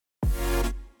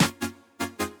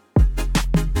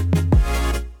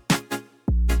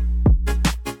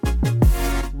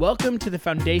Welcome to the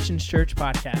Foundations Church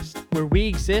podcast, where we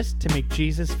exist to make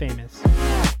Jesus famous.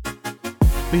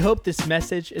 We hope this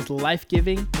message is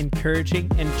life-giving,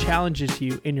 encouraging, and challenges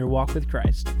you in your walk with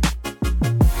Christ.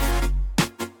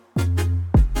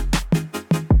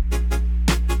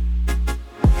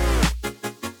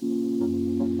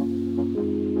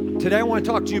 Today I want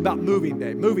to talk to you about moving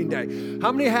day. Moving day.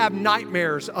 How many have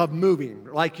nightmares of moving?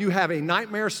 Like you have a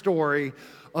nightmare story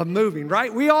of moving,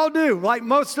 right? We all do, like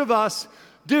most of us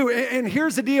do. And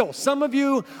here's the deal. Some of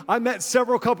you, I met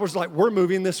several couples like, we're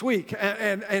moving this week.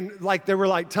 And like they were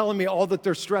like telling me all that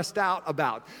they're stressed out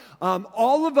about.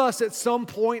 All of us at some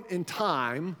point in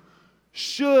time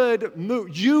should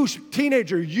move. You,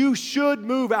 teenager, you should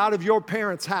move out of your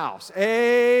parents' house.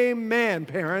 Amen,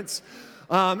 parents.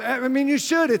 I mean, you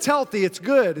should. It's healthy. It's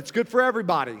good. It's good for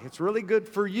everybody. It's really good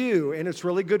for you, and it's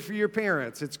really good for your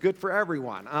parents. It's good for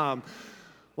everyone.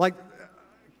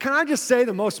 Can I just say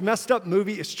the most messed up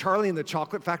movie is Charlie and the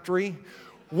Chocolate Factory,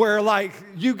 where like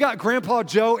you got Grandpa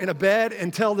Joe in a bed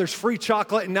until there's free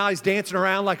chocolate, and now he's dancing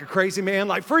around like a crazy man,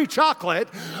 like free chocolate,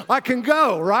 I can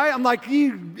go, right? I'm like,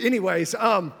 anyways,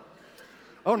 I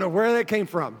don't know where that came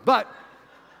from, but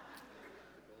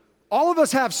all of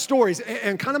us have stories,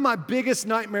 and kind of my biggest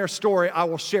nightmare story I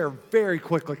will share very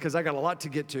quickly because I got a lot to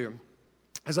get to.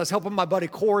 As I was helping my buddy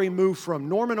Corey move from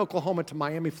Norman, Oklahoma to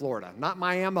Miami, Florida. Not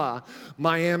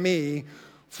Miami,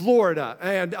 Florida.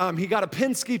 And he got a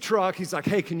Penske truck. He's like,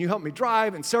 hey, can you help me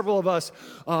drive? And several of us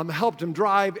helped him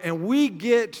drive. And we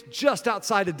get just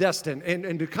outside of Destin.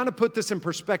 And to kind of put this in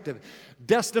perspective,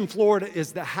 Destin, Florida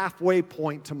is the halfway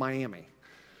point to Miami.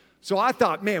 So I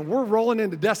thought, man, we're rolling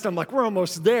into Destin. I'm like, we're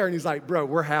almost there. And he's like, bro,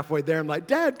 we're halfway there. I'm like,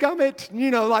 Dad, gummit.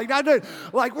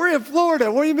 We're in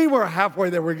Florida. What do you mean we're halfway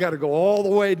there? We got to go all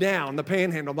the way down the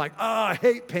panhandle. I'm like, I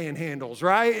hate panhandles,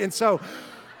 right? And so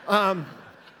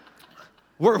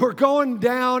we're going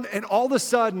down, and all of a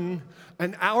sudden,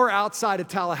 an hour outside of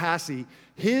Tallahassee,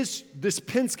 this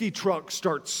Penske truck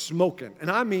starts smoking.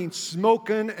 And I mean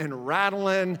smoking and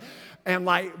rattling and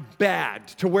like bad,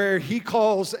 to where he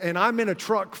calls, and I'm in a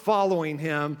truck following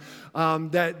him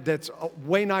that's a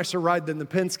way nicer ride than the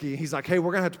Penske. He's like, hey,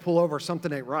 we're gonna have to pull over,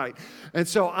 something ain't right. And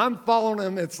so I'm following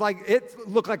him. It's like, it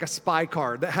looked like a spy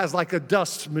car that has like a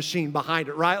dust machine behind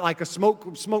it, right? Like a smoke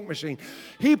machine.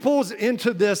 He pulls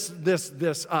into this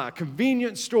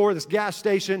convenience store, this gas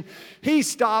station. He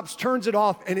stops, turns it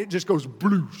off, and it just goes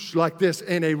bloosh like this,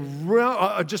 and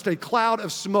just a cloud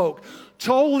of smoke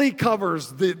totally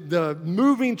covers the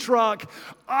moving truck.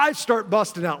 I start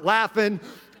busting out laughing.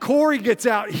 Corey gets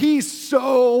out. He's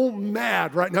so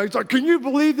mad right now. He's like, can you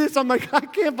believe this? I'm like, I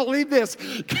can't believe this.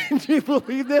 Can you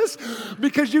believe this?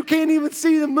 Because you can't even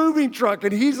see the moving truck.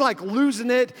 And he's like losing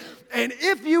it. And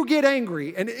if you get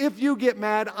angry and if you get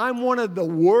mad, I'm one of the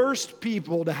worst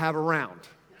people to have around.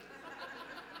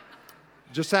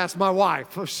 Just ask my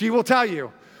wife. She will tell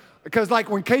you. Because like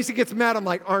when Casey gets mad, I'm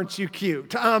like, aren't you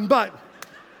cute? But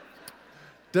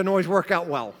doesn't always work out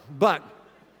well. But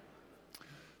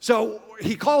so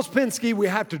he calls Penske. We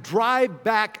have to drive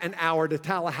back an hour to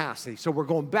Tallahassee. So we're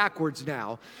going backwards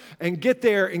now and get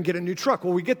there and get a new truck.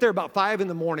 Well, we get there about 5 in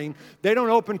the morning. They don't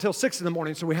open until 6 in the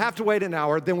morning. So we have to wait an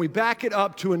hour. Then we back it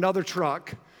up to another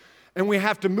truck. And we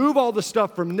have to move all the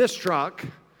stuff from this truck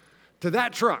to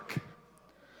that truck.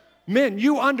 Men,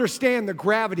 you understand the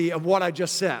gravity of what I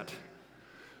just said.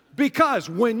 Because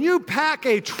when you pack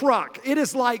a truck, it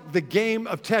is like the game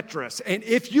of Tetris. And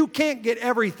if you can't get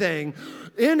everything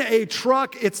in a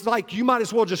truck, it's like you might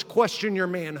as well just question your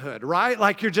manhood, right?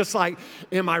 Like you're just like,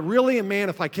 am I really a man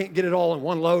if I can't get it all in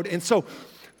one load? And so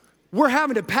we're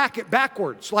having to pack it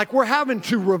backwards. Like we're having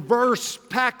to reverse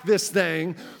pack this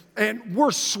thing. And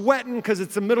we're sweating because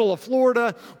it's the middle of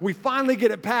Florida. We finally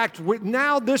get it packed.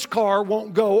 Now this car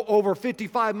won't go over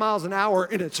 55 miles an hour,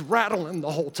 and it's rattling the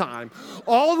whole time.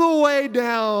 All the way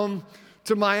down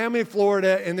to Miami,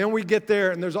 Florida, and then we get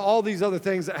there, and there's all these other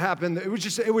things that happen.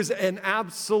 It was an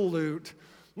absolute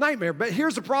nightmare. But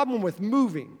here's the problem with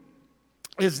moving,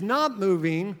 is not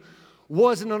moving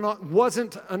wasn't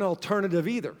an alternative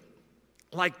either.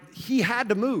 Like, he had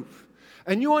to move.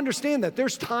 And you understand that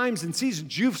there's times and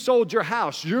seasons you've sold your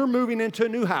house, you're moving into a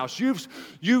new house, you've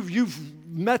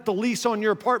met the lease on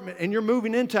your apartment and you're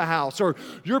moving into a house, or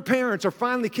your parents are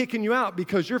finally kicking you out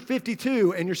because you're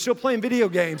 52 and you're still playing video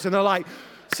games, and they're like,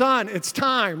 son, it's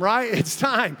time, right? It's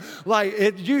time. Like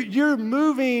you're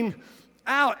moving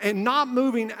out, and not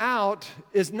moving out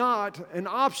is not an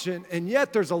option. And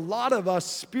yet there's a lot of us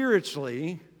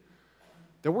spiritually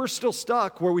that we're still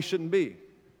stuck where we shouldn't be.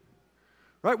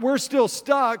 Right? We're still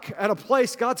stuck at a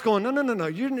place God's going, no.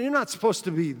 You're not supposed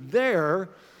to be there.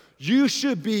 you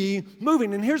should be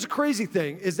moving. And here's the crazy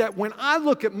thing, is that when I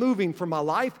look at moving for my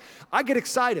life, I get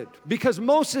excited because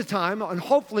most of the time, and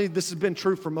hopefully this has been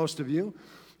true for most of you,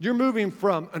 you're moving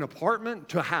from an apartment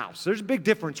to a house. There's a big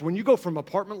difference. When you go from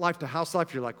apartment life to house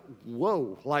life, you're like,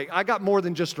 whoa, like I got more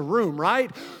than just a room,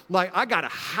 right? Like I got a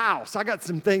house. I got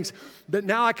some things that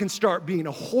now I can start being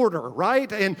a hoarder,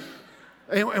 right? And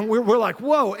we're like,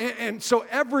 whoa. And so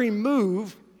every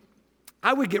move,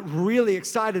 I would get really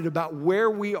excited about where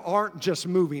we aren't just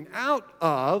moving out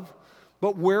of,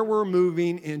 but where we're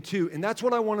moving into. And that's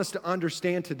what I want us to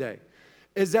understand today.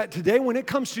 Is that today when it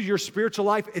comes to your spiritual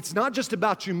life, it's not just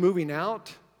about you moving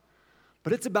out,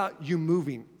 but it's about you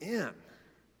moving in.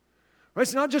 Right?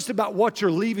 It's not just about what you're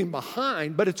leaving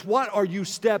behind, but it's what are you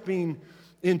stepping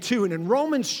into. And in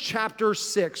Romans chapter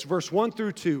 6, verse 1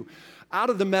 through 2, out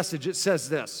of the Message, it says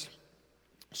this.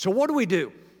 So what do we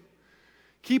do?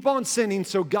 Keep on sinning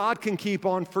so God can keep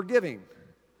on forgiving.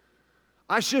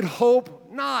 I should hope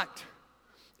not.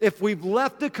 If we've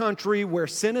left the country where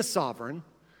sin is sovereign,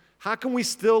 how can we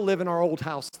still live in our old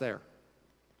house there?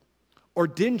 Or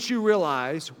didn't you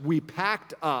realize we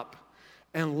packed up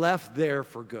and left there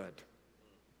for good?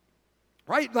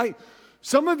 Right? Like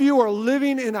some of you are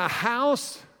living in a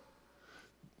house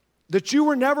that you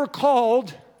were never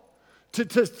called to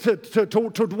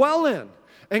dwell in.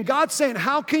 And God's saying,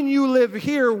 how can you live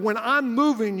here when I'm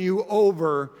moving you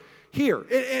over here?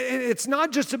 It's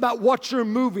not just about what you're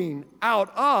moving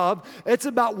out of, it's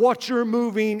about what you're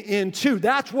moving into.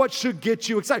 That's what should get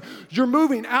you excited. You're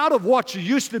moving out of what you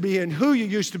used to be and who you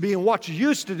used to be and what you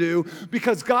used to do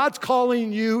because God's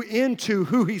calling you into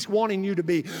who He's wanting you to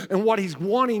be and what He's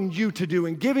wanting you to do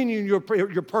and giving you your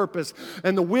purpose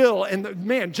and the will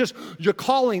and just you're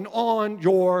calling on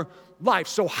your life.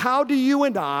 So how do you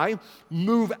and I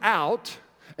move out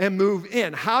and move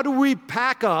in? How do we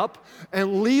pack up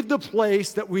and leave the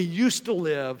place that we used to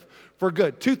live for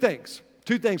good? Two things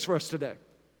for us today.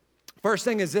 First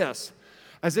thing is this.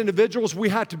 As individuals, we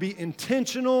have to be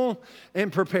intentional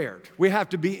and prepared. We have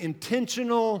to be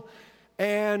intentional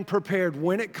and prepared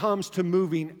when it comes to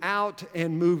moving out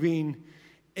and moving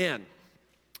in.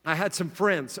 I had some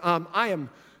friends. I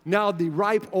am now the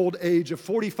ripe old age of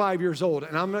 45 years old,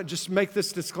 and I'm going to just make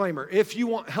this disclaimer. If you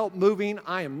want help moving,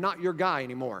 I am not your guy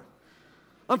anymore.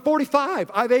 I'm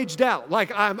 45. I've aged out.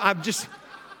 Like, I'm just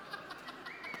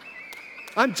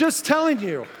telling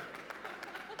you.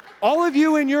 All of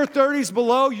you in your 30s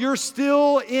below, you're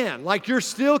still in. Like, you're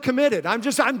still committed. I'm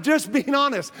just being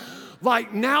honest.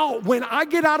 Like now, when I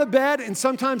get out of bed and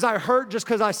sometimes I hurt just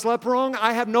because I slept wrong,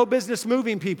 I have no business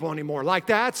moving people anymore. Like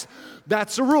that's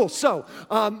the rule. So,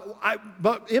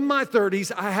 but in my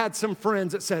 30s, I had some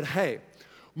friends that said, hey,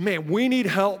 man, we need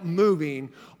help moving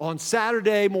on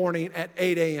Saturday morning at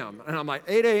 8 a.m. And I'm like,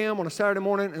 8 a.m. on a Saturday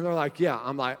morning? And they're like, yeah.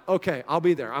 I'm like, okay, I'll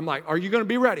be there. I'm like, are you going to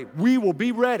be ready? We will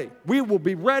be ready. We will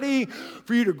be ready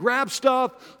for you to grab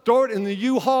stuff, throw it in the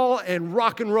U-Haul, and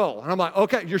rock and roll. And I'm like,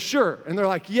 okay, you're sure? And they're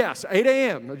like, yes, 8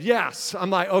 a.m. Yes. I'm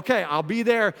like, okay, I'll be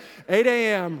there 8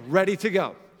 a.m. ready to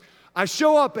go. I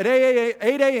show up at 8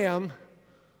 a.m.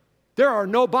 There are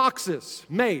no boxes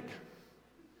made.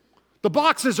 The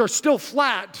boxes are still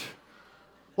flat,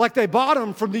 like they bought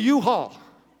them from the U-Haul.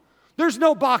 There's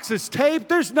no boxes taped.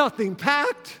 There's nothing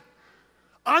packed.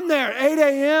 I'm there at 8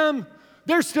 a.m.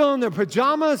 They're still in their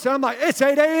pajamas. And I'm like, it's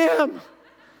 8 a.m.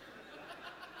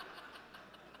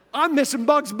 I'm missing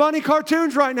Bugs Bunny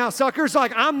cartoons right now, suckers.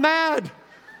 Like, I'm mad.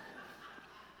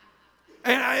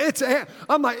 And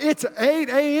I'm like, it's 8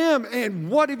 a.m.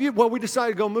 And what have you, well, we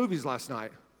decided to go movies last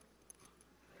night.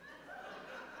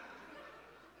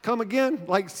 Come again?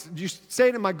 Like, you say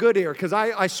it in my good ear, because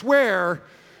I swear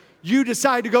you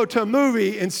decide to go to a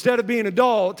movie instead of being an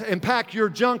adult and pack your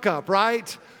junk up,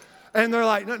 right? And they're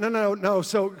like, no.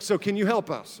 So can you help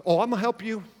us? Oh, I'm going to help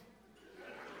you.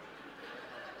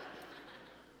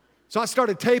 So I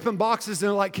started taping boxes, and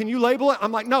they're like, can you label it?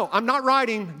 I'm like, no, I'm not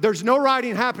writing. There's no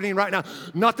writing happening right now.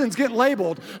 Nothing's getting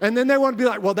labeled. And then they want to be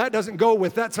like, well, that doesn't go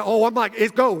with that. So, I'm like,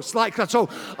 it goes. Like, so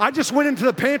I just went into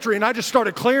the pantry, and I just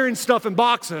started clearing stuff in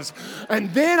boxes.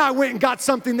 And then I went and got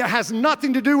something that has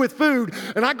nothing to do with food,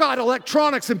 and I got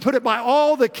electronics and put it by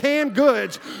all the canned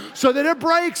goods so that it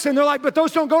breaks. And they're like, but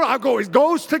those don't go. I go, it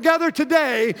goes together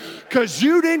today because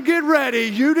you didn't get ready.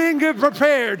 You didn't get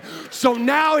prepared. So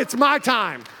now it's my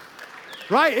time.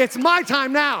 Right? It's my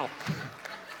time now.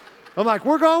 I'm like,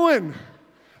 we're going. And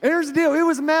here's the deal. It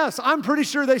was a mess. I'm pretty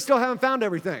sure they still haven't found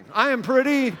everything.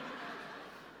 It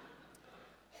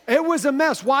was a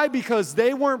mess. Why? Because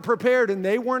they weren't prepared and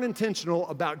they weren't intentional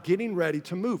about getting ready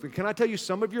to move. And can I tell you,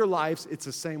 some of your lives, it's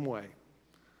the same way.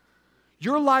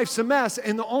 Your life's a mess,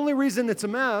 and the only reason it's a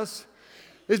mess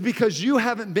is because you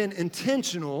haven't been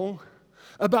intentional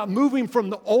about moving from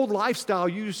the old lifestyle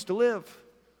you used to live,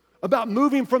 about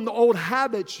moving from the old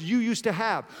habits you used to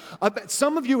have.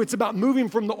 Some of you, it's about moving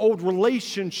from the old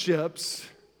relationships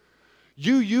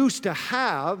you used to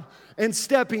have and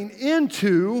stepping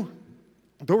into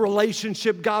the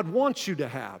relationship God wants you to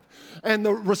have, and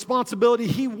the responsibility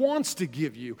He wants to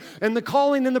give you, and the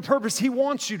calling and the purpose He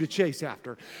wants you to chase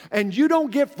after. And you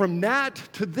don't get from that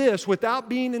to this without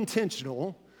being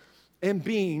intentional and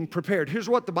being prepared. Here's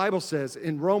what the Bible says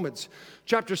in Romans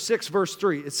chapter 6, verse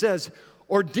 3. It says,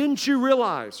 or didn't you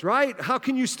realize, right? How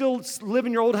can you still live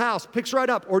in your old house? Picks right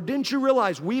up. Or didn't you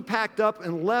realize we packed up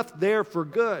and left there for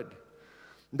good?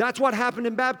 That's what happened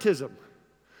in baptism.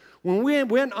 When we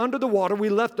went under the water, we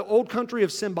left the old country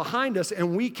of sin behind us,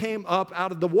 and we came up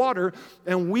out of the water,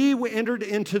 and we entered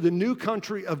into the new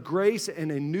country of grace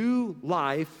and a new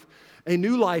life in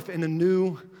a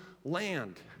new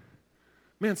land.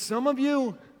 Man, some of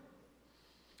you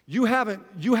haven't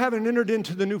entered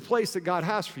into the new place that God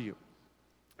has for you.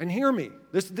 And hear me,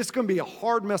 this is going to be a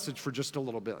hard message for just a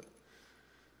little bit.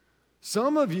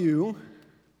 Some of you,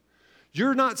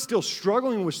 you're not still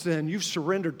struggling with sin, you've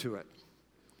surrendered to it.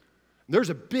 There's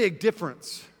a big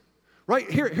difference, right?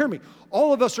 Hear me.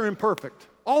 All of us are imperfect.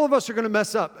 All of us are going to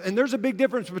mess up. And there's a big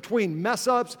difference between mess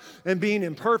ups and being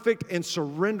imperfect and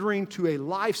surrendering to a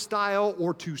lifestyle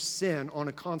or to sin on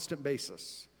a constant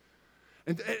basis.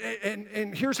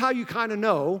 And here's how you kind of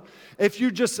know. If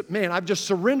you just, man, I've just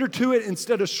surrendered to it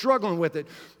instead of struggling with it.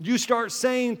 You start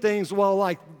saying things, well,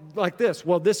 like this.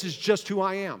 Well, this is just who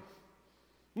I am.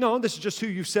 No, this is just who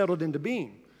you've settled into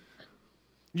being.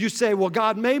 You say, well,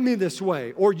 God made me this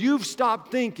way. Or you've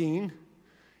stopped thinking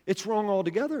it's wrong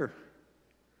altogether.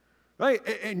 Right?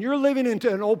 And you're living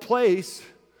into an old place,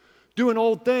 doing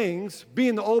old things,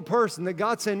 being the old person that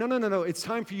God's saying, no. It's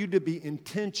time for you to be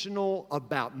intentional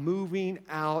about moving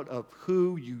out of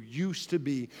who you used to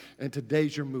be. And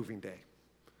today's your moving day.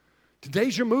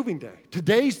 Today's your moving day.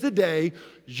 Today's the day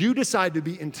you decide to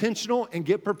be intentional and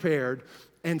get prepared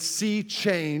and see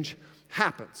change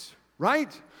happens.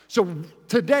 Right? So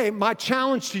today, my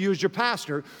challenge to you as your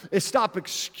pastor is stop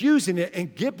excusing it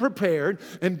and get prepared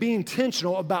and be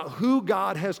intentional about who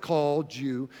God has called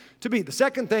you to be. The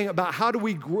second thing about how do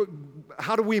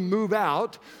we move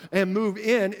out and move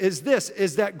in is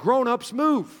that grown-ups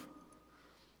move.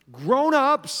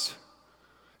 Grown-ups,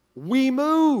 we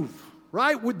move,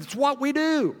 right? It's what we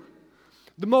do.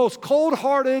 The most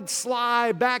cold-hearted,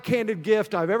 sly, backhanded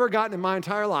gift I've ever gotten in my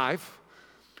entire life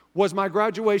was my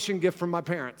graduation gift from my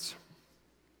parents.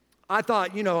 I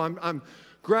thought, I'm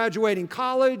graduating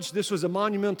college. This was a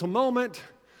monumental moment.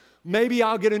 Maybe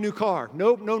I'll get a new car.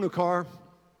 Nope, no new car.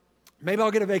 Maybe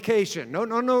I'll get a vacation.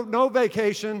 No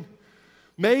vacation.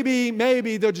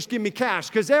 Maybe they'll just give me cash,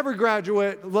 because every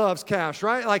graduate loves cash,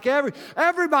 right? Like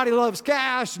everybody loves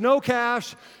cash, no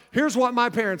cash. Here's what my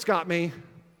parents got me.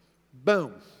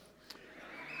 Boom.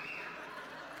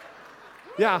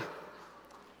 Yeah.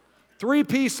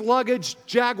 3-piece luggage,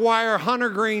 Jaguar,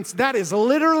 Hunter Greens. That is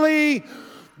literally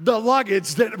the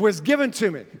luggage that was given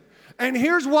to me. And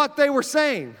here's what they were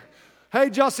saying. Hey,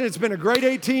 Justin, it's been a great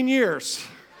 18 years,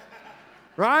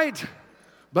 right?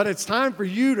 But it's time for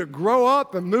you to grow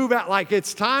up and move out. Like,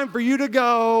 it's time for you to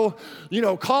go.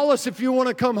 Call us if you want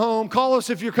to come home. Call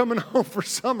us if you're coming home for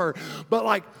summer.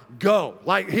 But, go.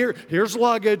 Here's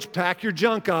luggage. Pack your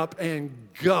junk up and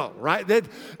go, right? And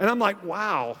I'm like,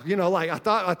 wow. I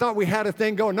thought we had a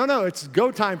thing going. No, it's go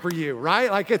time for you,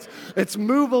 right? It's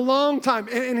move along time.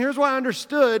 And here's what I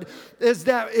understood is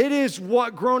that it is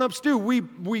what grown-ups do. We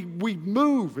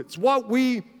move. It's what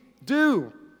we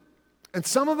do. And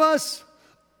some of us,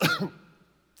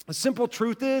 the simple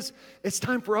truth is, it's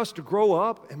time for us to grow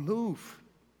up and move.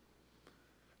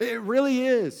 It really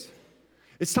is.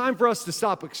 It's time for us to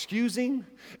stop excusing.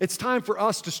 It's time for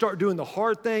us to start doing the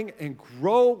hard thing and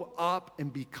grow up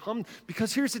and become,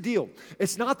 because here's the deal.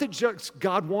 It's not that just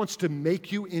God wants to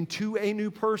make you into a new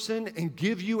person and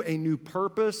give you a new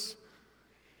purpose.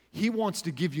 He wants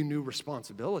to give you new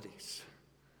responsibilities.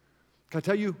 Can I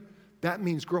tell you, that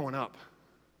means growing up.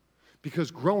 Because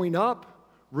growing up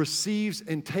receives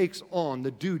and takes on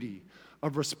the duty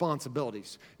of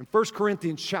responsibilities. In 1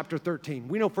 Corinthians chapter 13,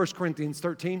 we know 1 Corinthians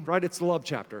 13, right? It's the love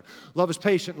chapter. Love is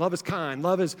patient, love is kind,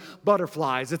 love is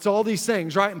butterflies. It's all these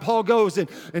things, right? And Paul goes and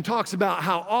talks about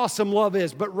how awesome love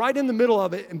is. But right in the middle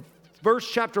of it, in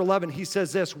verse chapter 11, he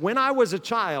says this, when I was a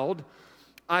child,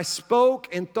 I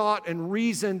spoke and thought and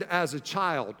reasoned as a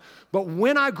child. But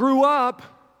when I grew up,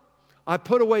 I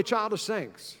put away childish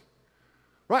things.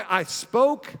 Right? I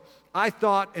spoke, I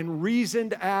thought, and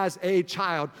reasoned as a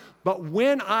child. But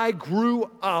when I grew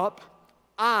up,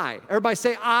 Everybody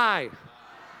say I.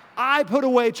 I put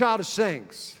away childish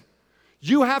things.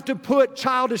 You have to put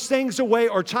childish things away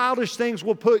or childish things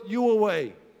will put you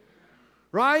away.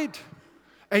 Right?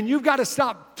 And you've got to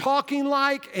stop talking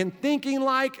like and thinking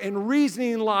like and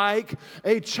reasoning like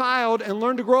a child and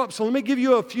learn to grow up. So let me give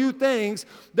you a few things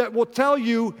that will tell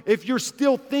you if you're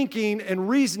still thinking and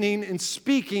reasoning and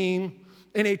speaking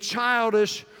in a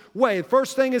childish way. The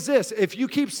first thing is this: if you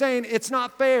keep saying it's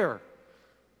not fair,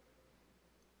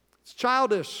 it's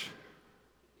childish.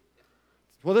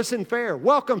 Well, this isn't fair.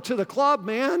 Welcome to the club,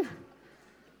 man.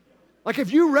 Like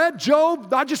if you read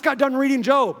Job, I just got done reading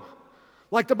Job.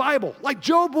 Like the Bible. Like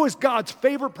Job was God's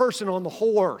favorite person on the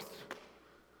whole earth.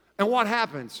 And what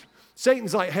happens?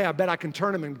 Satan's like, hey, I bet I can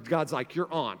turn him. And God's like,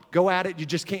 you're on. Go at it. You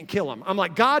just can't kill him. I'm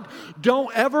like, God,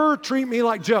 don't ever treat me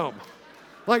like Job.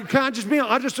 Like, can I just be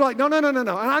honest? I just like, no. And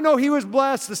I know he was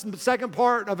blessed the second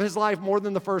part of his life more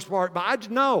than the first part. But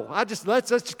let's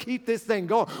just keep this thing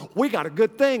going. We got a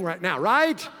good thing right now,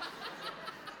 right?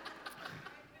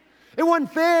 It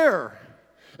wasn't fair.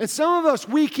 And some of us,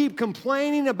 we keep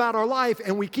complaining about our life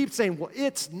and we keep saying, well,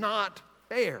 it's not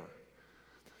fair.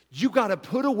 You got to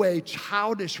put away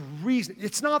childish reason.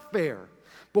 It's not fair.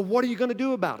 But what are you going to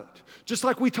do about it? Just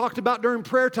like we talked about during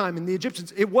prayer time in the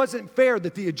Egyptians, it wasn't fair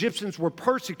that the Egyptians were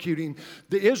persecuting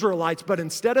the Israelites, but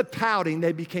instead of pouting,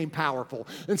 they became powerful.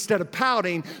 Instead of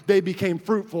pouting, they became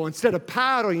fruitful. Instead of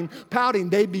pouting,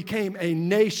 they became a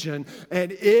nation,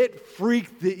 and it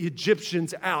freaked the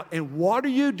Egyptians out. And what are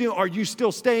you doing? Are you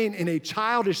still staying in a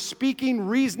childish speaking,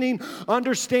 reasoning,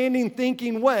 understanding,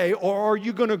 thinking way, or are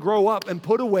you going to grow up and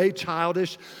put away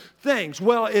childish things?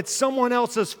 Well, it's someone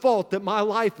else's fault that my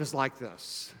life is like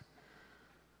this.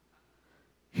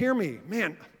 Hear me,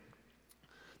 man.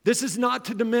 This is not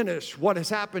to diminish what has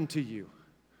happened to you.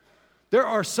 There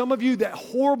are some of you that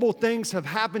horrible things have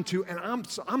happened to, and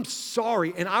I'm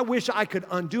sorry, and I wish I could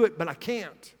undo it, but I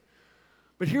can't.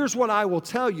 But here's what I will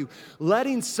tell you.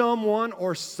 Letting someone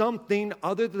or something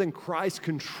other than Christ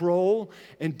control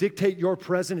and dictate your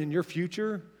present and your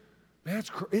future, man,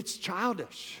 it's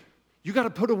childish. You got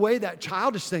to put away that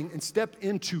childish thing and step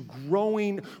into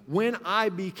growing. When I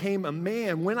became a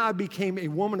man, when I became a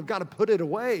woman, I've got to put it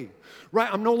away, right?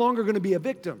 I'm no longer going to be a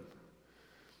victim.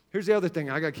 Here's the other thing.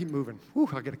 I got to keep moving.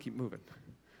 I got to keep moving.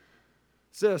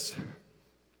 It's this.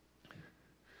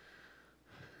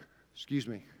 Excuse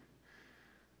me.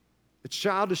 It's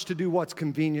childish to do what's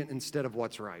convenient instead of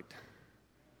what's right.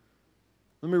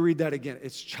 Let me read that again.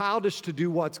 It's childish to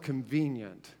do what's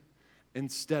convenient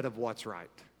instead of what's right.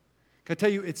 Can I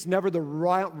tell you, it's never the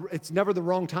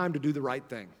wrong time to do the right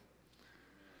thing.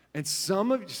 And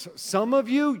some of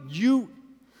you,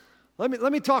 let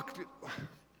me talk.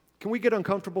 Can we get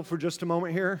uncomfortable for just a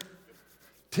moment here?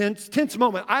 Tense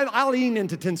moment. I lean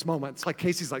into tense moments. Like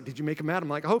Casey's like, did you make him mad? I'm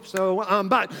like, I hope so.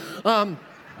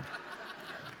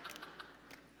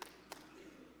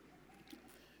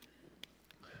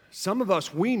 Some of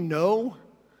us, we know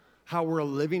how we're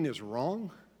living is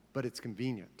wrong, but it's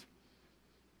convenient.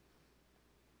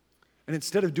 And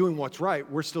instead of doing what's right,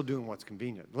 we're still doing what's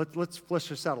convenient. Let's flesh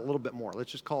this out a little bit more.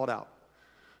 Let's just call it out.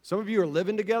 Some of you are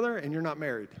living together and you're not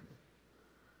married.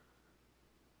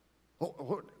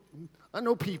 Oh, I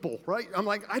know people, right? I'm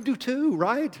like, I do too,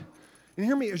 right? And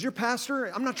hear me, as your pastor,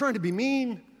 I'm not trying to be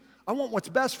mean. I want what's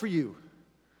best for you.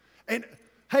 And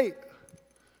hey,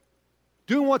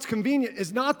 doing what's convenient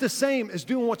is not the same as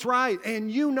doing what's right. And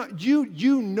you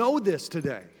know this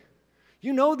today.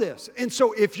 You know this. And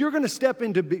so if you're going to step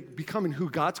into becoming who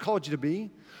God's called you to be,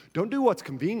 don't do what's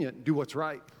convenient, do what's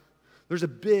right. There's a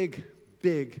big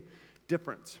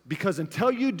difference. Because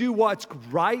until you do what's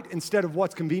right instead of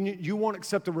what's convenient, you won't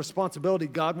accept the responsibility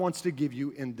God wants to give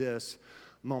you in this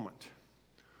moment.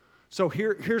 So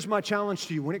here's my challenge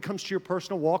to you. When it comes to your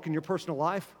personal walk and your personal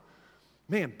life,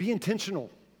 man, be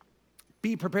intentional.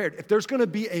 Be prepared. If there's going to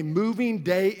be a moving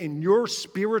day in your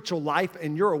spiritual life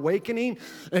and your awakening,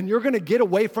 and you're going to get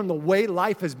away from the way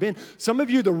life has been, some of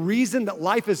you, the reason that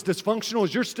life is dysfunctional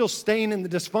is you're still staying in the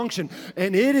dysfunction.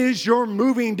 And it is your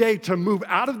moving day to move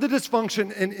out of the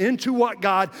dysfunction and into what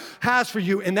God has for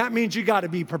you. And that means you got to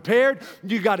be prepared,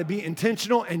 you got to be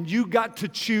intentional, and you got to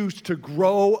choose to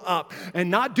grow up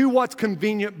and not do what's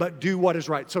convenient, but do what is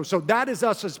right. So that is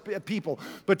us as people.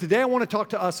 But today I want to talk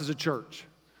to us as a church.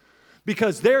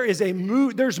 Because there's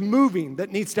moving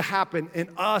that needs to happen in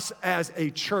us as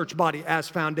a church body, as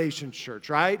Foundation Church,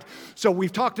 right? So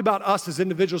we've talked about us as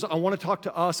individuals. I want to talk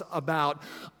to us about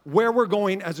where we're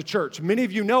going as a church. Many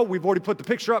of you know we've already put the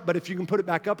picture up, but if you can put it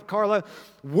back up, Carla,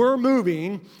 we're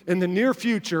moving in the near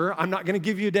future. I'm not going to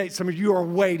give you a date. Some of you are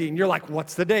waiting. You're like,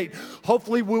 what's the date?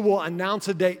 Hopefully we will announce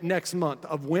a date next month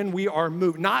of when we are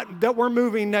moving. Not that we're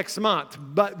moving next month,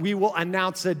 but we will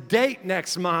announce a date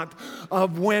next month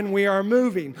of when we are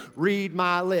moving. Read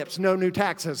my lips, no new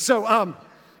taxes.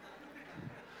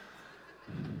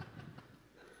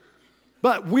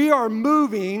 But we are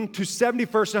moving to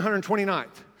 71st and 129th.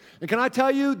 And can I tell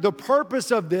you, the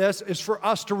purpose of this is for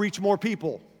us to reach more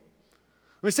people.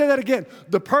 Let me say that again.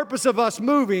 The purpose of us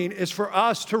moving is for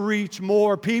us to reach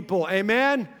more people.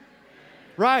 Amen?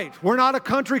 Right. We're not a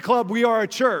country club. We are a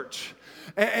church.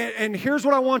 And here's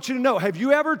what I want you to know. Have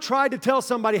you ever tried to tell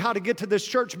somebody how to get to this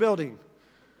church building?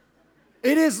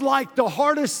 It is like the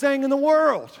hardest thing in the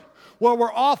world. Well,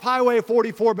 we're off Highway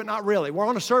 44, but not really. We're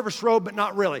on a service road, but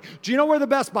not really. Do you know where the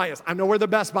Best Buy is? I know where the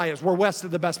Best Buy is. We're west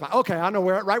of the Best Buy. Okay, I know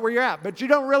right where you're at, but you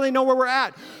don't really know where we're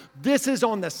at. This is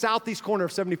on the southeast corner of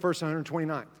 71st and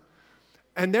 129th.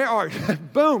 And there are,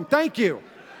 boom, thank you.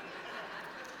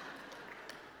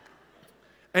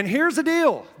 And here's the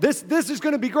deal. This is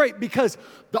going to be great because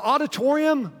the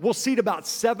auditorium will seat about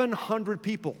 700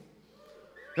 people.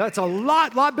 That's a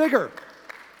lot bigger.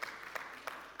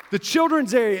 The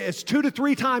children's area is 2 to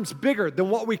 3 times bigger than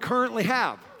what we currently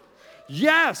have.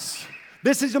 Yes,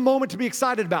 this is a moment to be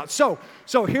excited about. So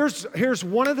here's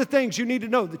one of the things you need to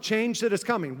know, the change that is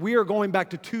coming. We are going back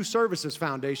to 2 services,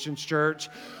 Foundations Church.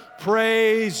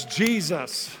 Praise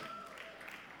Jesus.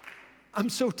 I'm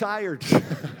so tired.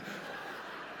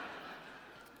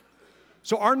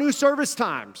 So our new service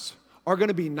times are going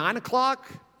to be 9 o'clock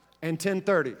and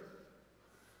 10:30.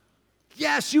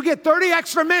 Yes, you get 30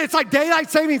 extra minutes like daylight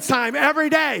savings time every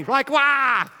day. Like,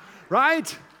 wow,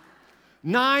 right?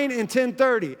 9 and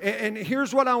 10:30. And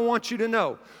here's what I want you to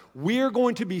know. We're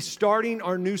going to be starting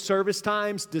our new service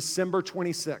times December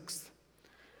 26th.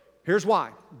 Here's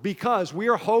why. Because we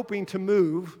are hoping to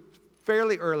move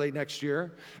fairly early next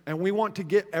year, and we want to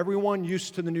get everyone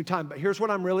used to the new time. But here's what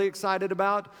I'm really excited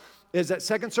about. Is that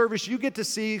second service, you get to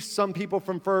see some people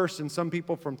from first and some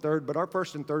people from third, but our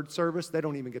first and third service, they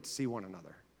don't even get to see one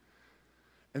another.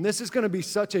 And this is going to be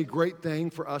such a great thing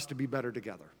for us to be better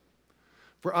together,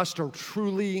 for us to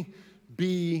truly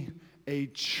be a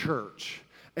church.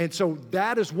 And so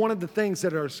that is one of the things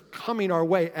that are coming our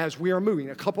way as we are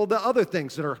moving. A couple of the other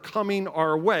things that are coming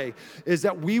our way is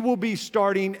that we will be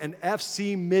starting an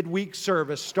FC midweek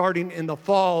service starting in the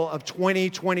fall of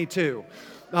 2022.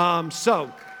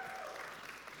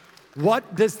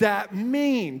 What does that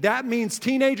mean? That means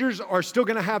teenagers are still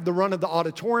going to have the run of the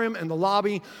auditorium and the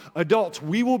lobby. Adults,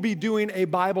 we will be doing a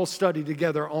Bible study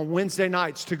together on Wednesday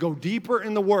nights to go deeper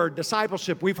in the Word,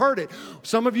 discipleship. We've heard it.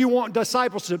 Some of you want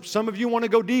discipleship. Some of you want to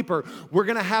go deeper. We're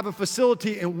going to have a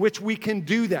facility in which we can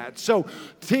do that. So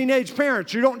teenage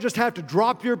parents, you don't just have to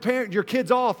drop your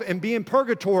kids off and be in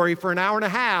purgatory for an hour and a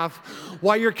half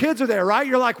while your kids are there, right?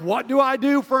 You're like, what do I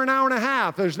do for an hour and a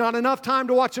half? There's not enough time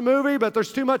to watch a movie, but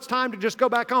there's too much time to just go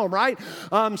back home, right?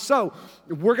 So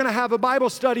we're going to have a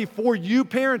Bible study for you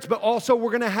parents, but also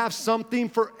we're going to have something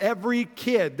for every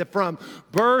kid from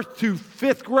birth to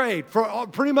 5th grade, for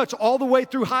pretty much all the way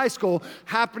through high school,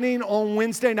 happening on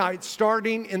Wednesday nights,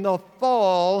 starting in the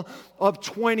fall of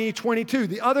 2022.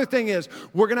 The other thing is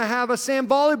we're going to have a sand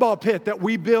volleyball pit that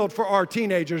we build for our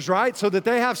teenagers, right? So that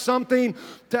they have something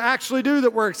to actually do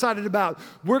that we're excited about.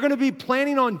 We're going to be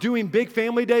planning on doing big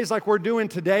family days like we're doing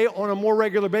today on a more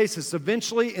regular basis.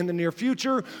 Eventually, in the near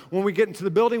future, when we get into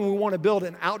the building, we want to build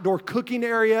an outdoor cooking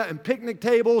area and picnic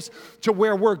tables to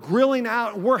where we're grilling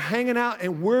out, we're hanging out,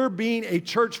 and we're being a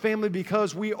church family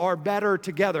because we are better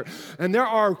together. And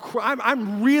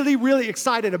I'm really, really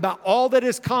excited about all that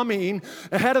is coming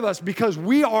ahead of us because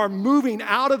we are moving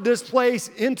out of this place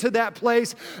into that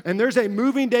place, and there's a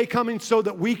moving day coming so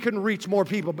that we can reach more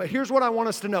people. But here's what I want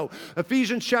us to know.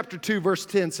 Ephesians chapter 2, verse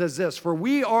 10 says this, "For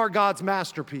we are God's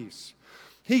masterpiece.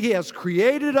 He has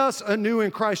created us anew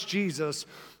in Christ Jesus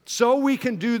so we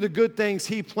can do the good things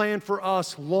He planned for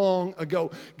us long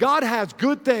ago." God has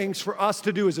good things for us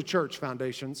to do as a church,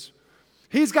 Foundations.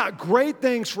 He's got great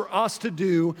things for us to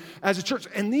do as a church.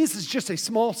 And this is just a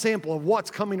small sample of what's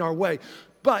coming our way.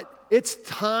 But it's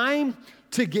time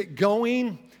to get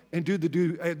going and do the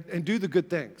good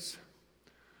things.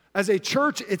 As a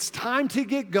church, it's time to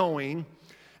get going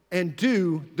and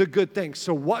do the good things.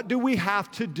 So what do we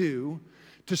have to do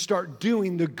to start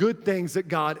doing the good things that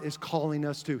God is calling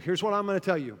us to? Here's what I'm going to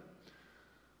tell you.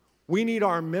 We need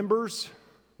our members.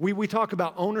 We talk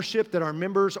about ownership, that our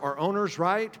members are owners,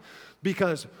 right?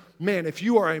 Because, man, if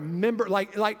you are a member,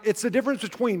 like it's the difference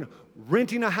between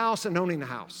renting a house and owning a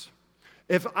house.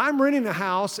 If I'm renting a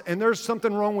house and there's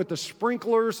something wrong with the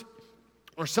sprinklers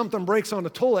or something breaks on the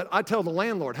toilet, I tell the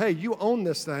landlord, hey, you own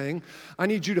this thing. I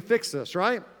need you to fix this,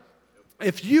 right?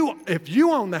 If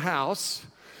you own the house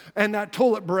and that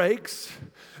toilet breaks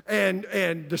and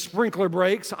the sprinkler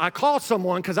breaks, I call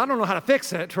someone because I don't know how to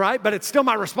fix it, right? But it's still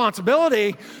my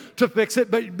responsibility to fix it.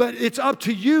 But it's up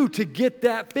to you to get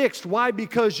that fixed. Why?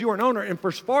 Because you're an owner. And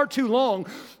for far too long,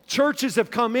 churches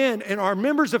have come in and our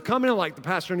members have come in like the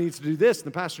pastor needs to do this, and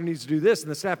the pastor needs to do this,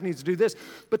 and the staff needs to do this.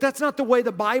 But that's not the way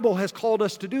the Bible has called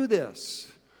us to do this.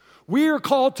 We are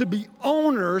called to be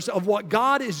owners of what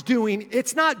God is doing.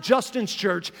 It's not Justin's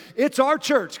church. It's our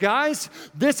church, guys.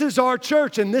 This is our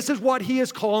church, and this is what he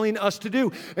is calling us to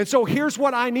do. And so here's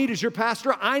what I need as your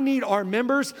pastor. I need our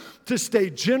members to stay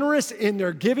generous in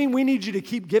their giving. We need you to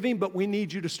keep giving, but we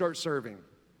need you to start serving.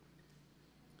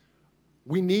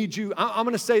 We need you. I'm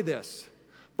going to say this.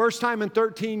 First time in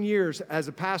 13 years as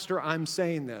a pastor, I'm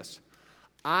saying this.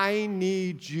 I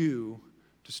need you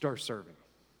to start serving.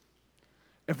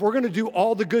 If we're going to do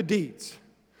all the good deeds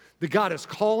that God is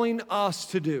calling us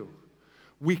to do,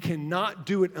 we cannot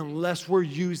do it unless we're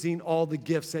using all the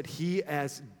gifts that He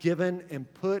has given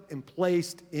and put and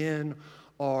placed in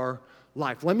our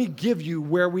life. Let me give you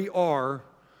where we are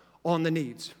on the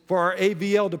needs. For our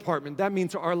AVL department, that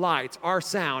means our lights, our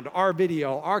sound, our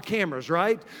video, our cameras,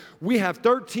 right? We have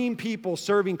 13 people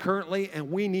serving currently, and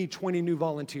we need 20 new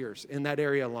volunteers in that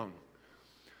area alone.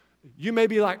 You may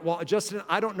be like, well, Justin,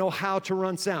 I don't know how to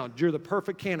run sound. You're the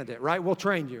perfect candidate, right? We'll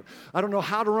train you. I don't know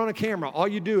how to run a camera. All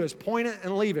you do is point it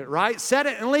and leave it, right? Set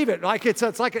it and leave it. Like it's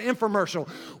like an infomercial.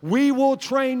 We will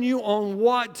train you on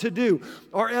what to do.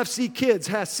 Our FC Kids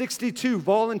has 62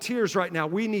 volunteers right now.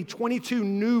 We need 22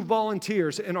 new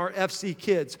volunteers in our FC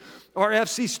Kids. Our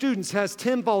FC Students has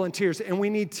 10 volunteers, and we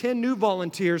need 10 new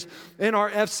volunteers in our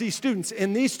FC Students.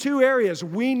 In these two areas,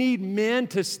 we need men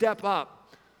to step up.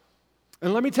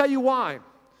 And let me tell you why.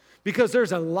 Because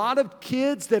there's a lot of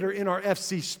kids that are in our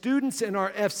FC Students and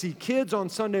our FC Kids on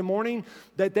Sunday morning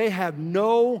that they have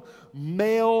no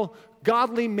male,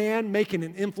 godly man making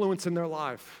an influence in their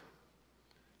life.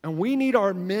 And we need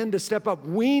our men to step up.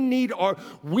 We need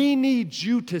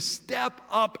you to step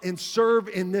up and serve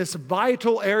in this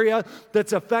vital area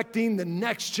that's affecting the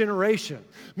next generation.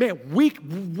 Man,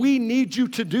 we need you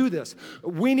to do this.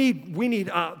 We need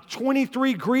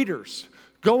 23 greeters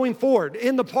going forward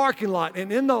in the parking lot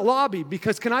and in the lobby,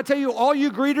 because can I tell you, all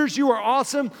you greeters, you are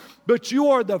awesome, but you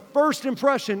are the first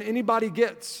impression anybody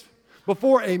gets.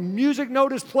 Before a music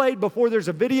note is played, before there's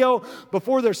a video,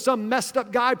 before there's some messed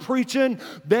up guy preaching,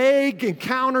 they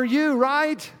encounter you,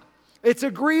 right? It's a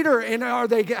greeter, and are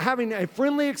they having a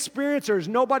friendly experience, or is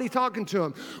nobody talking to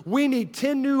them? We need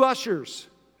 10 new ushers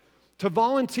to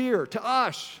volunteer, to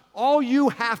ush. All you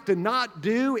have to not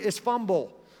do is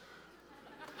fumble.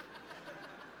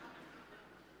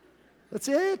 That's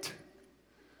it.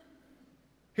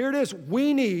 Here it is.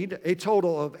 We need a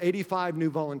total of 85 new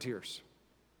volunteers.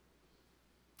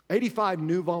 85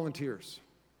 new volunteers.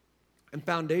 And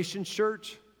Foundation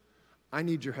Church, I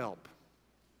need your help.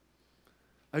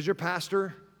 As your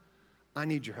pastor, I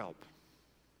need your help.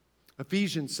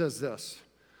 Ephesians says this,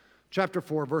 chapter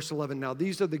 4, verse 11. Now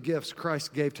these are the gifts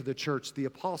Christ gave to the church, the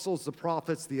apostles, the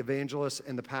prophets, the evangelists,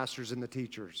 and the pastors and the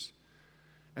teachers.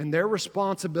 And their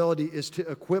responsibility is to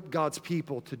equip God's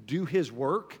people to do His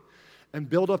work and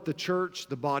build up the church,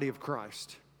 the body of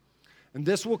Christ. And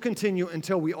this will continue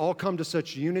until we all come to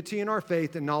such unity in our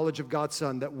faith and knowledge of God's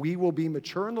Son that we will be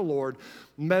mature in the Lord,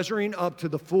 measuring up to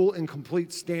the full and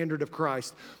complete standard of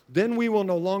Christ. Then we will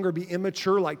no longer be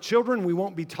immature like children. We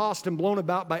won't be tossed and blown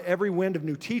about by every wind of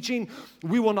new teaching.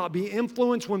 We will not be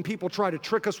influenced when people try to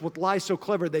trick us with lies so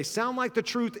clever they sound like the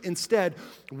truth. Instead,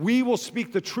 we will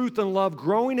speak the truth in love,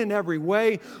 growing in every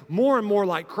way, more and more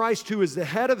like Christ, who is the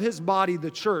head of His body,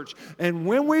 the church. And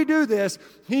when we do this,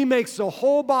 He makes the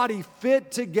whole body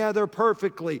fit together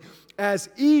perfectly. As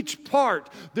each part,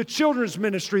 the children's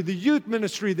ministry, the youth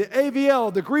ministry, the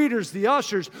AVL, the greeters, the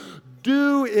ushers,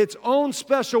 do its own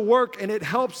special work, and it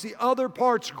helps the other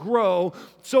parts grow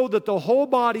so that the whole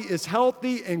body is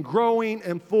healthy and growing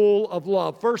and full of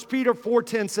love. 1 Peter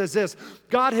 4:10 says this,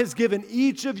 God has given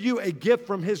each of you a gift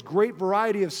from His great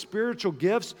variety of spiritual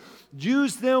gifts.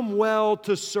 Use them well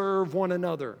to serve one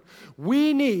another.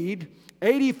 We need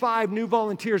 85 new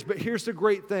volunteers, but here's the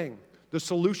great thing. The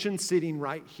solution's sitting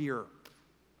right here.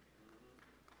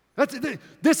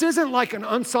 This isn't like an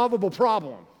unsolvable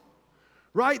problem,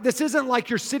 right? This isn't like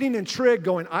you're sitting in Trig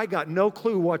going, I got no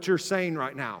clue what you're saying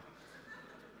right now.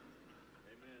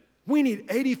 Amen. We need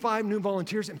 85 new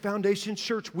volunteers, and Foundation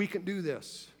Church, we can do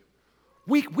this.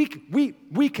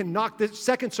 We can knock this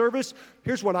second service.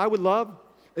 Here's what I would love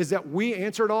is that we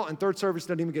answer it all and third service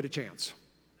doesn't even get a chance.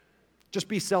 Just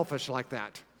be selfish like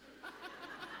that.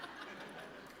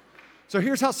 So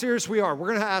here's how serious we are. I'm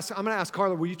gonna ask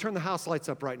Carla, will you turn the house lights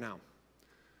up right now?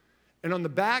 And on the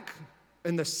back,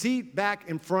 in the seat back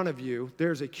in front of you,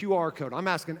 there's a QR code.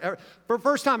 For the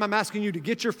first time, I'm asking you to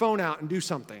get your phone out and do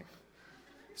something.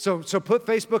 So put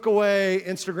Facebook away,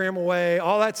 Instagram away,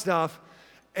 all that stuff,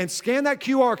 and scan that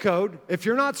QR code. If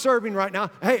you're not serving right now,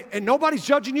 hey, and nobody's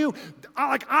judging you,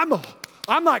 I'm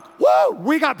like, whoa,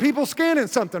 we got people scanning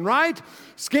something, right?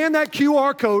 Scan that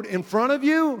QR code in front of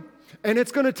you, and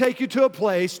it's gonna take you to a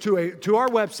place, to our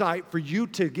website for you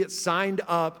to get signed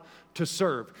up to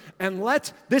serve. And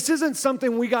this isn't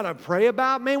something we gotta pray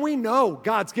about. Man, we know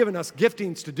God's given us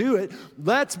giftings to do it.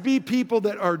 Let's be people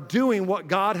that are doing what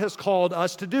God has called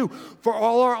us to do. For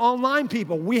all our online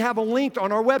people, we have a link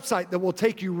on our website that will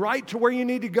take you right to where you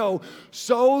need to go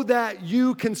so that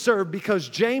you can serve. Because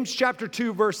James chapter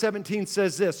 2, verse 17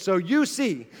 says this, so you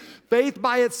see, faith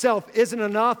by itself isn't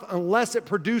enough unless it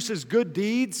produces good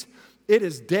deeds. It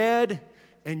is dead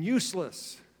and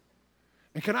useless.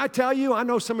 And can I tell you, I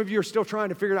know some of you are still trying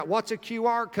to figure out what's a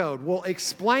QR code. We'll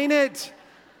explain it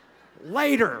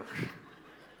later.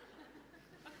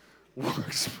 We'll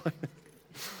explain it.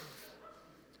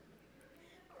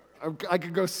 I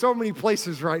could go so many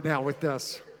places right now with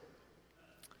this.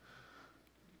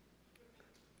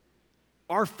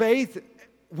 Our faith,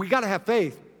 we got to have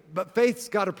faith, but faith's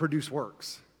got to produce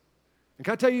works. And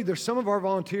can I tell you, there's some of our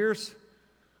volunteers,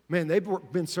 man, they've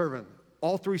been serving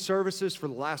all 3 services for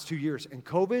the last 2 years. And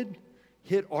COVID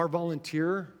hit our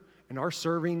volunteer and our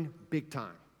serving big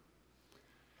time.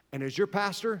 And as your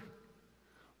pastor,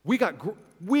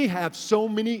 we have so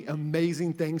many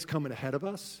amazing things coming ahead of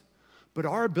us, but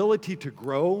our ability to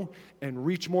grow and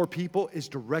reach more people is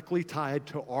directly tied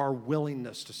to our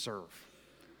willingness to serve.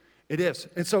 It is.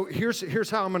 And so here's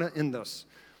how I'm gonna end this.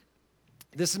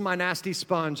 This is my nasty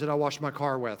sponge that I wash my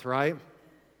car with, right?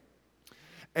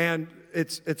 And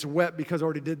it's wet because I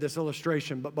already did this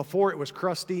illustration, but before it was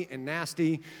crusty and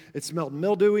nasty. It smelled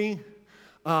mildewy.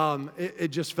 It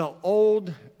just felt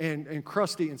old and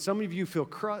crusty. And some of you feel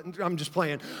I'm just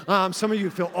playing. Some of you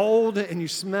feel old and you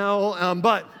smell.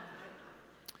 But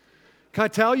can I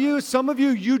tell you, some of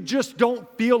you just don't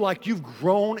feel like you've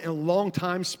grown in a long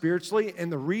time spiritually. And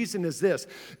the reason is this,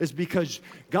 is because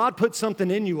God put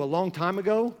something in you a long time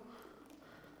ago,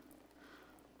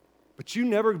 but you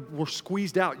never were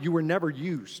squeezed out. You were never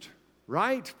used,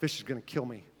 right? Fish is going to kill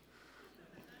me.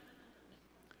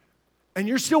 And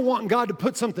you're still wanting God to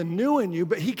put something new in you,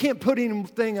 but he can't put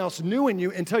anything else new in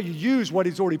you until you use what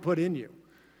he's already put in you.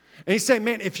 And he's saying,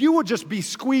 man, if you will just be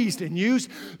squeezed and used,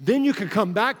 then you can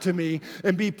come back to me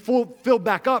and be filled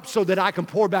back up so that I can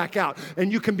pour back out.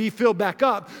 And you can be filled back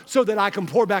up so that I can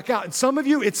pour back out. And some of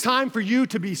you, it's time for you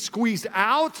to be squeezed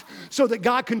out so that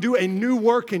God can do a new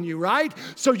work in you, right?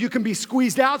 So you can be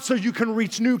squeezed out so you can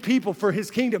reach new people for his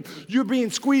kingdom. You're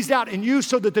being squeezed out and used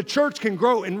so that the church can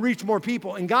grow and reach more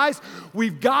people. And guys,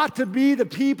 we've got to be the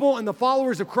people and the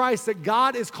followers of Christ that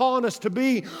God is calling us to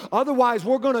be. Otherwise,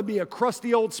 we're going to be a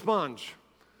crusty old sponge.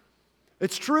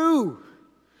 It's true.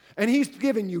 And he's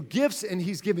given you gifts and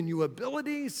he's given you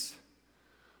abilities.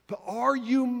 But are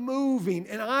you moving?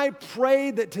 And I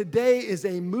pray that today is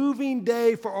a moving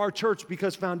day for our church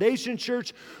because Foundation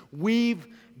Church, we've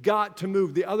got to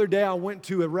move. The other day I went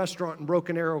to a restaurant in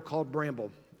Broken Arrow called Bramble.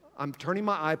 I'm turning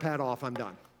my iPad off. I'm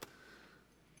done.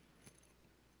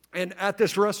 And at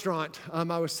this restaurant, I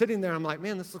was sitting there. I'm like,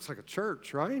 man, this looks like a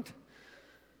church, right?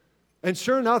 And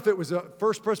sure enough, it was a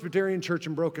First Presbyterian Church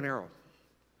in Broken Arrow.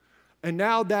 And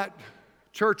now that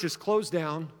church is closed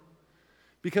down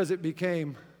because it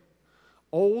became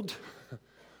old.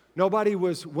 Nobody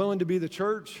was willing to be the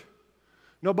church.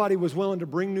 Nobody was willing to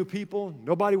bring new people.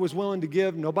 Nobody was willing to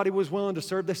give. Nobody was willing to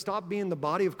serve. They stopped being the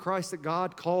body of Christ that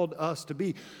God called us to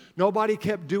be. Nobody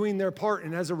kept doing their part.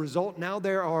 And as a result, now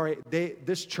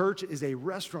this church is a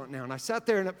restaurant now. And I sat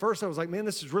there and at first I was like, man,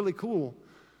 this is really cool.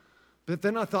 But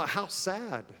then I thought, how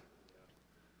sad.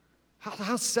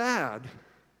 How sad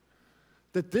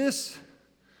that this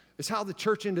is how the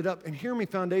church ended up. And hear me,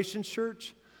 Foundation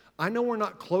Church, I know we're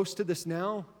not close to this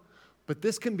now, but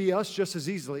this can be us just as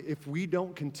easily if we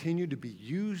don't continue to be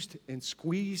used and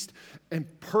squeezed and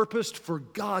purposed for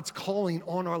God's calling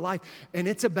on our life. And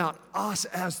it's about us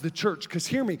as the church. Because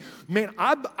hear me, man,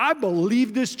 I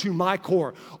believe this to my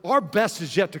core. Our best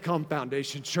is yet to come,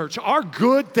 Foundation Church. Our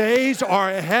good days are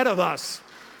ahead of us.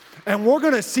 And we're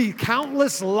going to see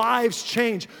countless lives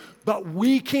change. but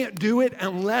we can't do it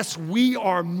unless we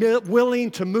are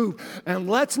willing to move. And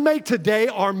let's make today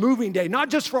our moving day, not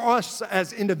just for us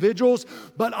as individuals,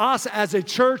 but us as a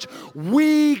church.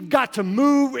 We got to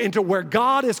move into where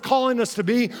God is calling us to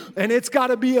be, and it's got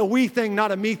to be a we thing,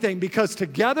 not a me thing, because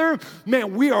together,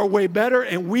 man, we are way better,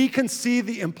 and we can see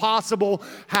the impossible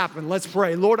happen. Let's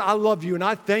pray. Lord, I love you, and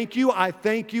I thank you, I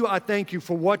thank you, I thank you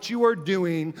for what you are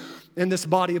doing in this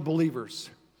body of believers.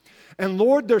 And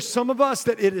Lord, there's some of us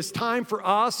that it is time for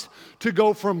us to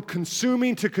go from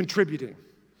consuming to contributing.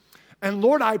 And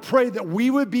Lord, I pray that we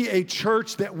would be a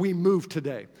church that we move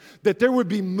today, that there would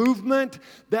be movement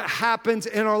that happens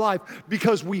in our life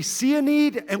because we see a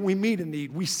need and we meet a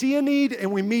need. We see a need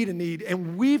and we meet a need,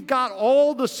 and we've got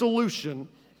all the solution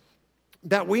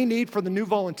that we need for the new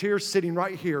volunteers sitting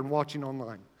right here and watching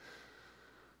online.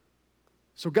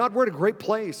 So God, we're at a great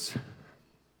place,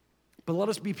 but let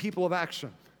us be people of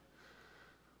action.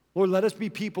 Lord, let us be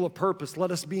people of purpose.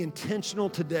 Let us be intentional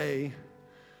today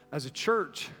as a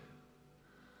church.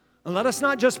 And let us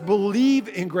not just believe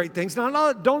in great things.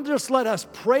 Don't just let us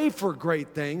pray for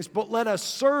great things, but let us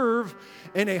serve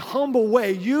in a humble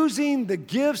way, using the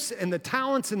gifts and the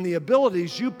talents and the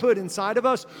abilities you put inside of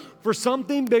us for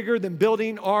something bigger than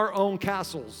building our own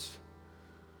castles,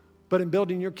 but in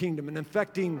building your kingdom and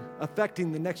affecting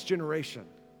the next generation.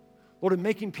 Lord, in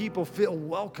making people feel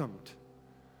welcomed.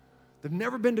 They've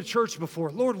never been to church before.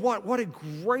 Lord, what a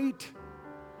great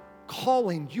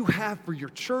calling you have for your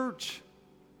church.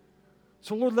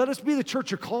 So Lord, let us be the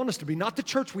church you're calling us to be. Not the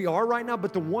church we are right now,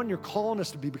 but the one you're calling us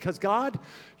to be. Because God,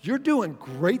 you're doing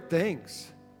great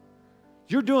things.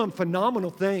 You're doing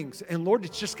phenomenal things. And Lord,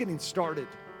 it's just getting started.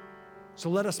 So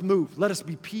let us move. Let us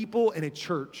be people in a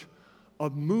church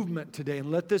of movement today. And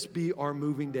let this be our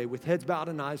moving day. With heads bowed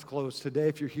and eyes closed today,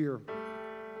 if you're here.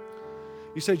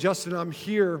 You say, Justin, I'm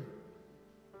here.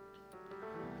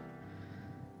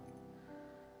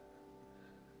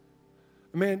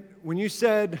 Man, when you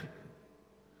said,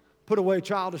 put away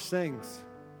childish things,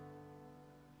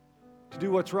 to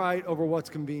do what's right over what's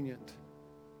convenient,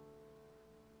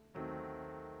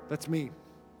 that's me.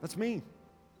 That's me.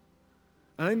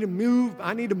 And I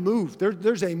need to move.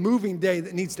 There's a moving day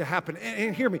that needs to happen.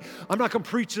 And hear me, I'm not going to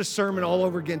preach this sermon all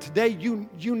over again. Today,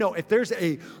 you know, if there's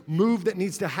a move that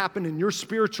needs to happen in your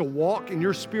spiritual walk, in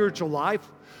your spiritual life,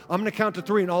 I'm going to count to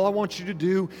 3, and all I want you to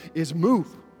do is move.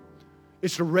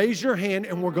 It's to raise your hand,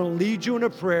 and we're going to lead you in a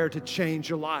prayer to change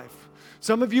your life.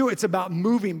 Some of you, it's about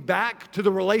moving back to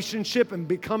the relationship and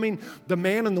becoming the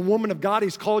man and the woman of God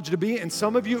He's called you to be. And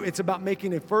some of you, it's about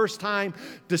making a first-time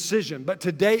decision. But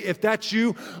today, if that's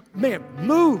you, man,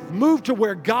 move to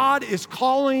where God is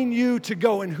calling you to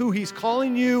go and who He's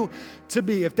calling you to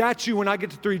be. If that's you, when I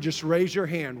get to 3, just raise your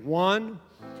hand. 1,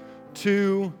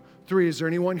 2, 3. Is there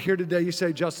anyone here today? You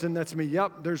say, Justin, that's me.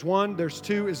 Yep, there's 1, there's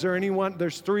 2. Is there anyone?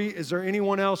 There's 3. Is there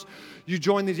anyone else? You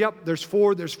join these. Yep, there's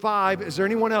 4, there's 5. Is there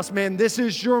anyone else? Man, this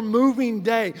is your moving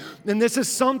day. And this is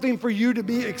something for you to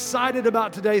be excited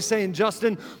about today, saying,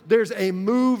 Justin, there's a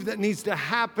move that needs to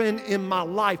happen in my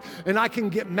life. And I can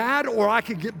get mad or I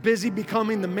can get busy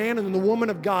becoming the man and the woman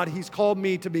of God He's called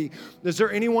me to be. Is there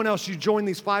anyone else? You join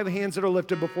these 5 hands that are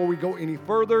lifted before we go any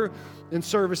further in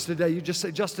service today. You just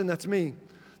say, Justin, that's me.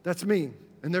 That's me.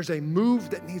 And there's a move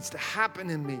that needs to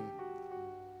happen in me.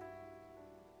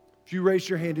 If you raise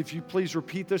your hand, if you please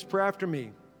repeat this prayer after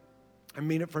me and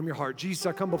mean it from your heart. Jesus,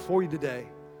 I come before you today.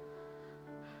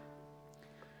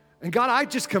 And God, I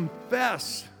just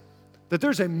confess that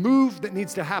there's a move that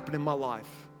needs to happen in my life.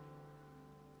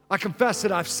 I confess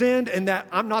that I've sinned and that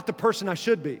I'm not the person I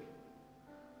should be.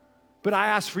 But I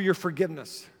ask for your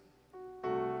forgiveness.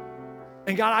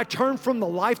 And God, I turn from the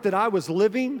life that I was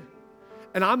living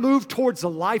and I move towards the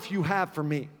life you have for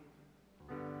me.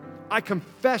 I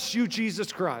confess you,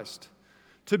 Jesus Christ,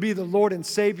 to be the Lord and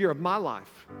Savior of my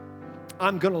life.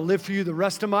 I'm going to live for you the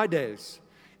rest of my days.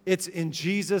 It's in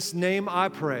Jesus' name I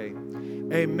pray.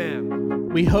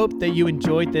 Amen. We hope that you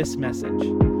enjoyed this message.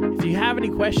 If you have any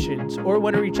questions or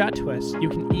want to reach out to us, you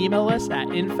can email us at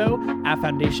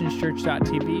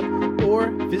info@foundationschurch.tv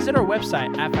or visit our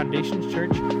website at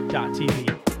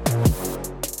foundationschurch.tv.